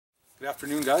Good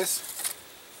afternoon, guys.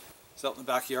 It's out in the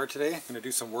backyard today. I'm going to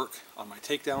do some work on my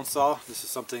takedown saw. This is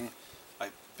something I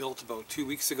built about 2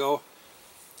 weeks ago.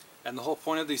 And the whole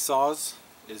point of these saws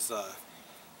is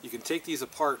you can take these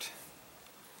apart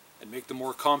and make them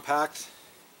more compact,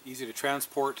 easy to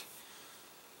transport.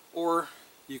 Or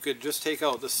you could just take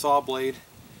out the saw blade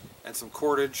and some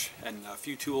cordage and a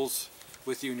few tools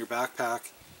with you in your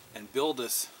backpack and build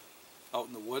this out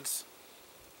in the woods.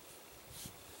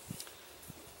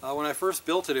 When I first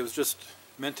built it, it was just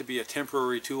meant to be a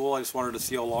temporary tool. I just wanted to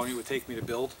see how long it would take me to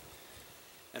build.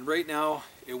 And right now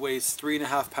it weighs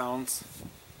 3.5 pounds,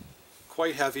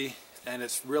 quite heavy, and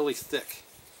it's really thick.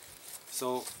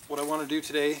 So what I want to do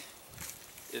today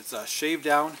is shave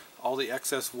down all the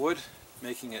excess wood,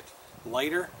 making it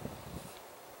lighter,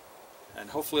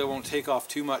 and hopefully I won't take off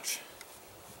too much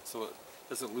so it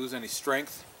doesn't lose any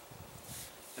strength.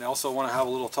 And I also want to have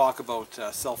a little talk about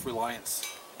self-reliance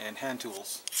and hand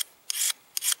tools.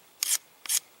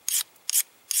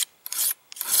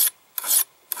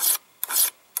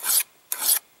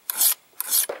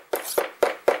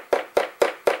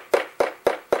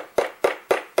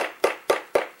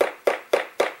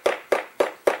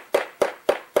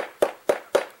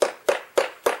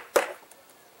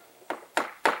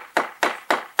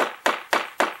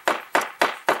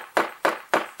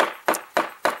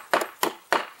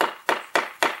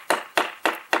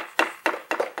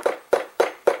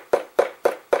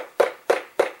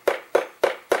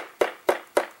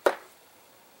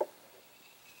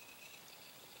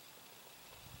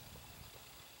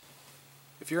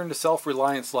 If you're into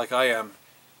self-reliance like I am,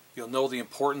 you'll know the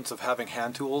importance of having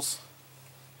hand tools.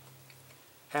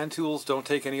 Hand tools don't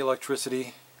take any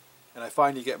electricity, and I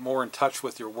find you get more in touch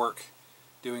with your work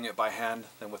doing it by hand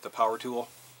than with the power tool.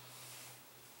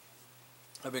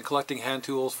 I've been collecting hand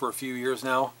tools for a few years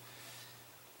now,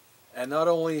 and not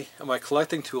only am I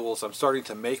collecting tools, I'm starting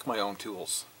to make my own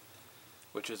tools,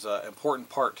 which is an important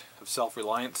part of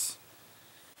self-reliance.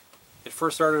 It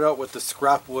first started out with the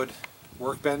scrap wood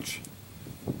workbench.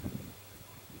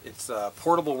 It's a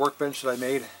portable workbench that I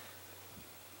made,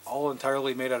 all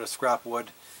entirely made out of scrap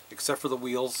wood, except for the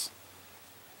wheels.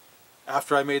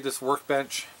 After I made this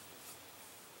workbench,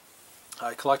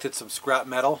 I collected some scrap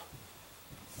metal,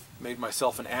 made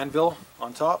myself an anvil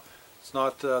on top. It's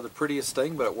not the prettiest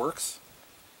thing, but it works.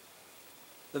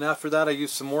 Then after that I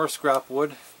used some more scrap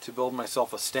wood to build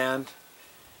myself a stand,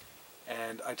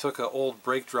 and I took an old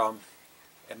brake drum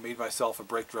and made myself a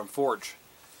brake drum forge.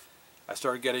 I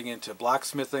started getting into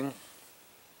blacksmithing,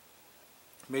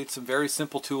 made some very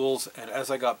simple tools, and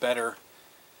as I got better,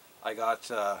 I got,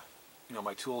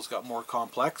 my tools got more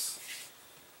complex.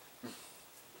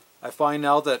 I find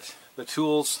now that the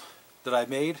tools that I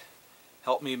made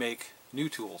help me make new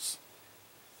tools.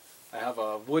 I have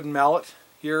a wooden mallet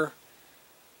here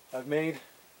I've made,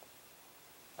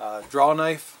 a draw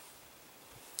knife,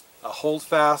 a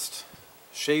holdfast,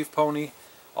 shave pony.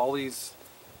 All these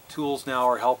tools now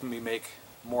are helping me make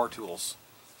more tools.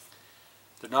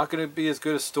 They're not going to be as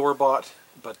good as store-bought,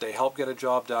 but they help get a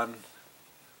job done.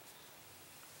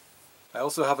 I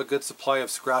also have a good supply of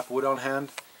scrap wood on hand.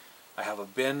 I have a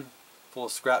bin full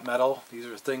of scrap metal. These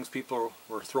are things people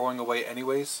were throwing away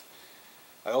anyways.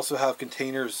 I also have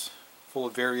containers full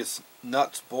of various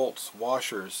nuts, bolts,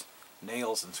 washers,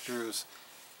 nails, and screws.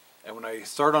 And when I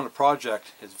start on a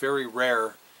project, it's very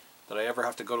rare that I ever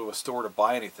have to go to a store to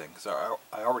buy anything, so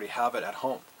I already have it at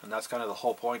home. And that's kind of the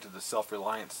whole point of the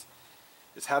self-reliance,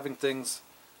 is having things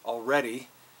already,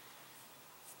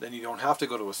 then you don't have to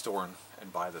go to a store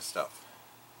and buy this stuff.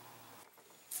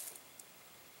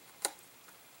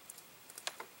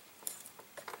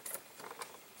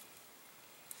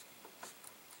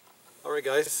 Alright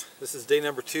guys, this is day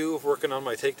number 2 of working on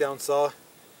my takedown saw.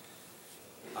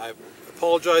 I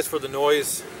apologize for the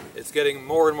noise. It's getting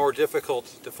more and more difficult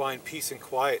to find peace and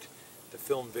quiet to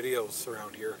film videos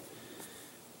around here.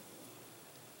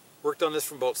 Worked on this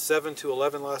from about 7 to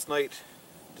 11 last night.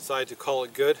 Decided to call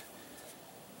it good.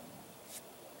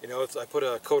 I put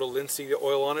a coat of linseed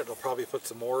oil on it. I'll probably put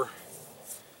some more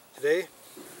today.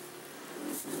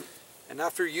 And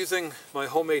after using my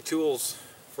homemade tools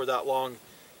for that long,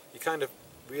 you kind of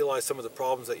realize some of the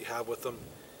problems that you have with them.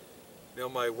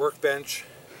 My workbench,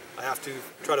 I have to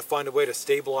try to find a way to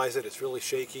stabilize it. It's really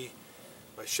shaky.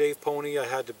 My shave pony, I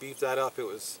had to beef that up. It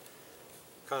was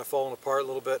kind of falling apart a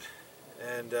little bit.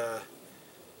 And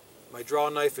my draw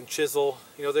knife and chisel,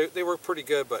 they work pretty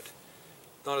good, but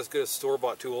not as good as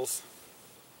store-bought tools.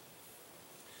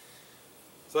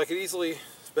 So I could easily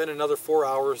spend another 4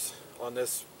 hours on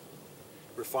this,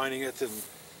 refining it, and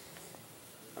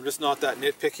I'm just not that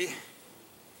nitpicky.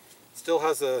 Still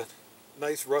has a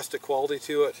nice rustic quality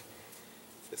to it.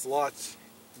 It's a lot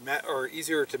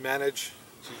easier to manage,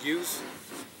 to use.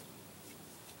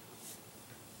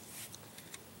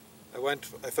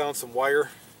 I found some wire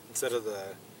instead of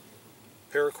the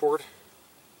paracord,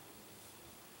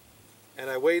 and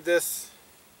I weighed this.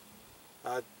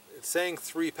 It's saying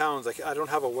 3 pounds. I don't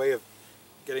have a way of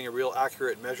getting a real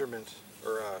accurate measurement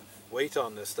or weight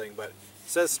on this thing, but it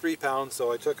says 3 pounds,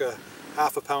 so I took a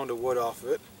half a pound of wood off of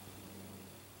it.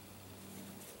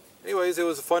 Anyways, it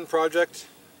was a fun project.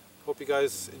 Hope you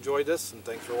guys enjoyed this, and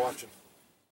thanks for watching.